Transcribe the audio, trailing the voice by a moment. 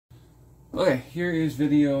Okay, here is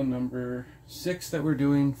video number 6 that we're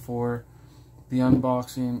doing for the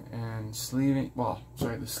unboxing and sleeving,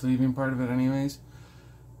 the sleeving part of it anyways.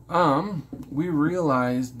 We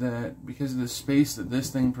realized that because of the space that this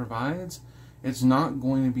thing provides, it's not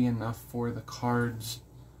going to be enough for the cards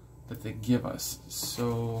that they give us.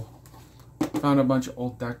 So, found a bunch of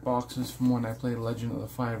old deck boxes from when I played Legend of the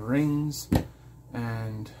Five Rings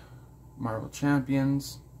and Marvel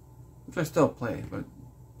Champions, which I still play, but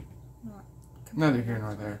neither here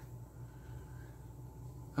nor there.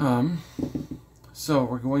 So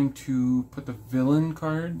we're going to put the villain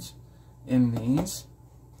cards in these,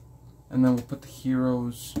 and then we'll put the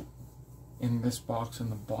heroes in this box in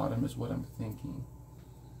the bottom is what I'm thinking.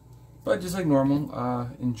 But just like normal,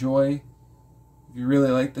 enjoy. If you really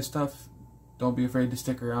like this stuff, don't be afraid to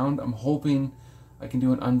stick around. I'm hoping I can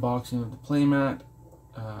do an unboxing of the playmat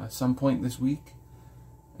at some point this week.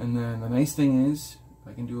 And then the nice thing is,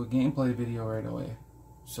 I can do a gameplay video right away.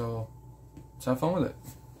 So, let's have fun with it.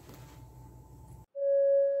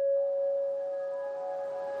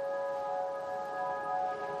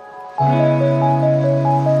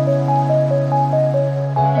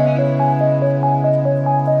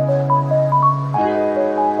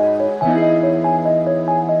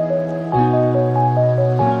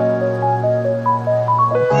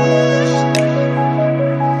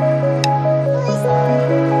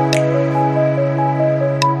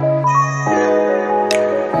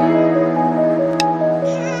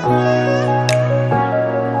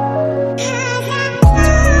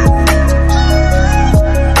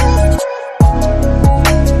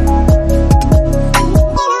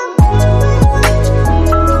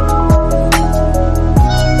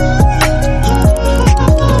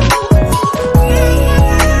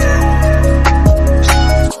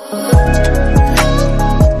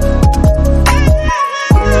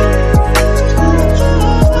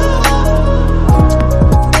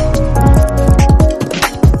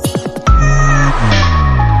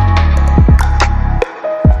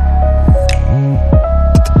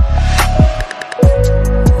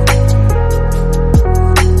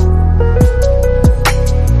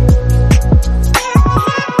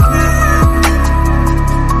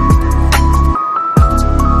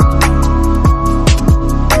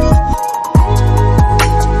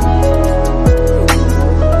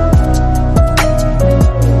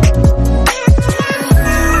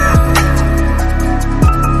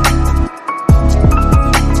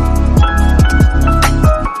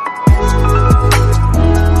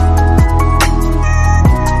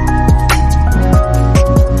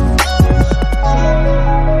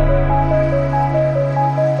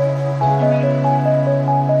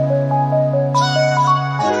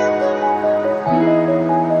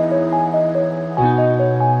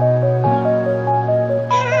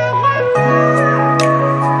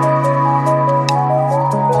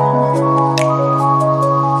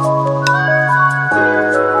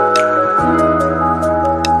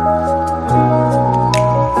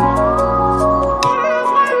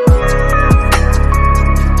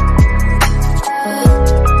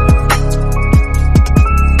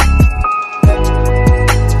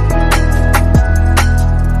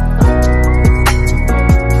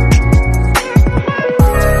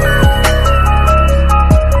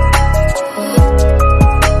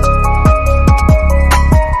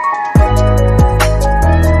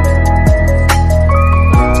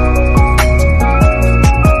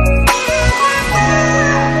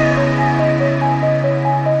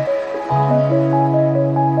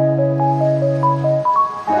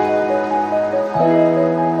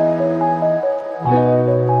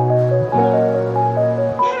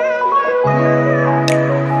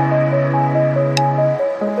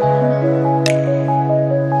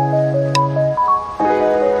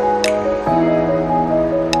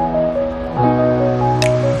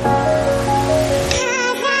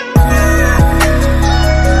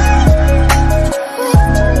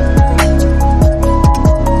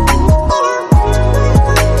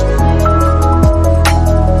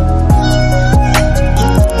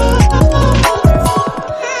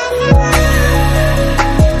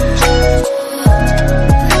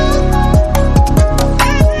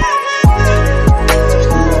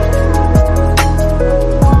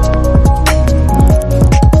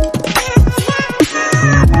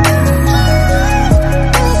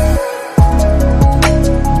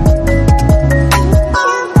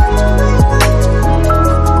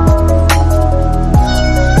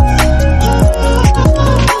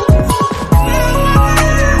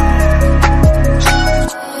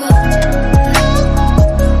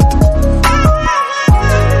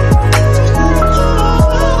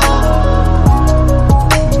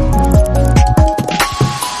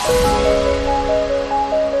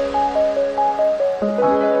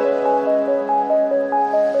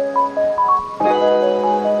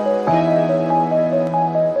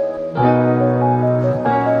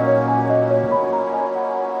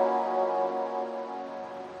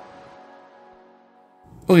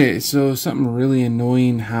 Okay, so something really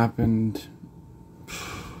annoying happened,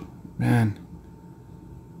 man,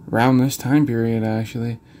 around this time period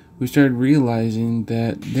actually. We started realizing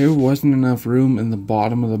that there wasn't enough room in the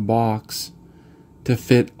bottom of the box to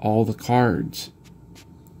fit all the cards.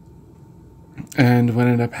 And what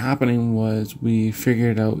ended up happening was we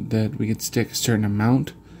figured out that we could stick a certain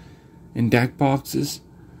amount in deck boxes.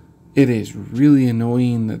 It is really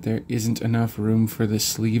annoying that there isn't enough room for the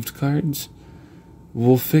sleeved cards.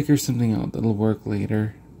 We'll figure something out that'll work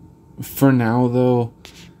later. For now, though,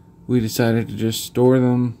 we decided to just store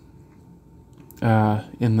them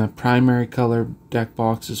in the primary color deck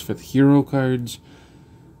boxes for the hero cards.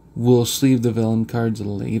 We'll sleeve the villain cards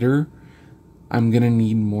later. I'm going to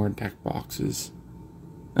need more deck boxes.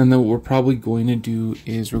 And then what we're probably going to do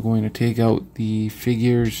is we're going to take out the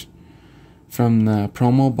figures from the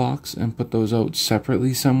promo box and put those out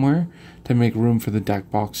separately somewhere to make room for the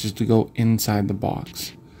deck boxes to go inside the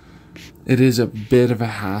box. It is a bit of a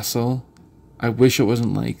hassle. I wish it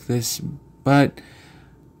wasn't like this, but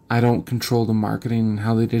I don't control the marketing and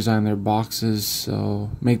how they design their boxes,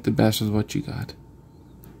 so make the best with what you got.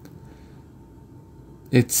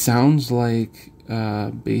 It sounds like,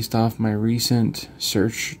 based off my recent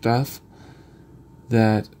search stuff,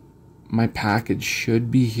 that my package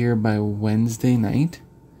should be here by Wednesday night.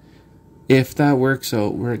 If that works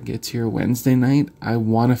out where it gets here Wednesday night, I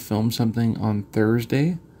want to film something on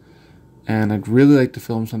Thursday, and I'd really like to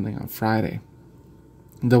film something on Friday.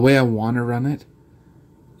 The way I want to run it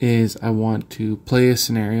is I want to play a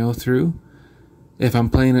scenario through. If I'm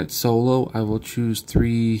playing it solo, I will choose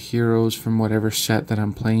 3 heroes from whatever set that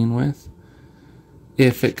I'm playing with.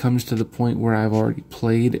 If it comes to the point where I've already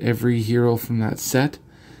played every hero from that set,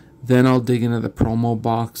 then I'll dig into the promo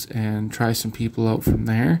box and try some people out from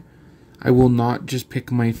there. I will not just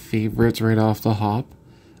pick my favorites right off the hop.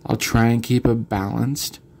 I'll try and keep it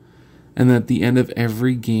balanced. And at the end of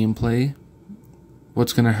every gameplay,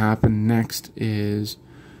 what's going to happen next is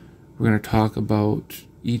we're going to talk about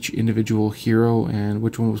each individual hero and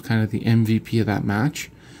which one was kind of the MVP of that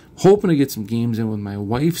match. Hoping to get some games in with my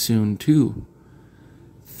wife soon too.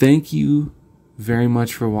 Thank you very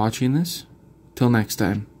much for watching this. Till next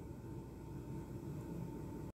time.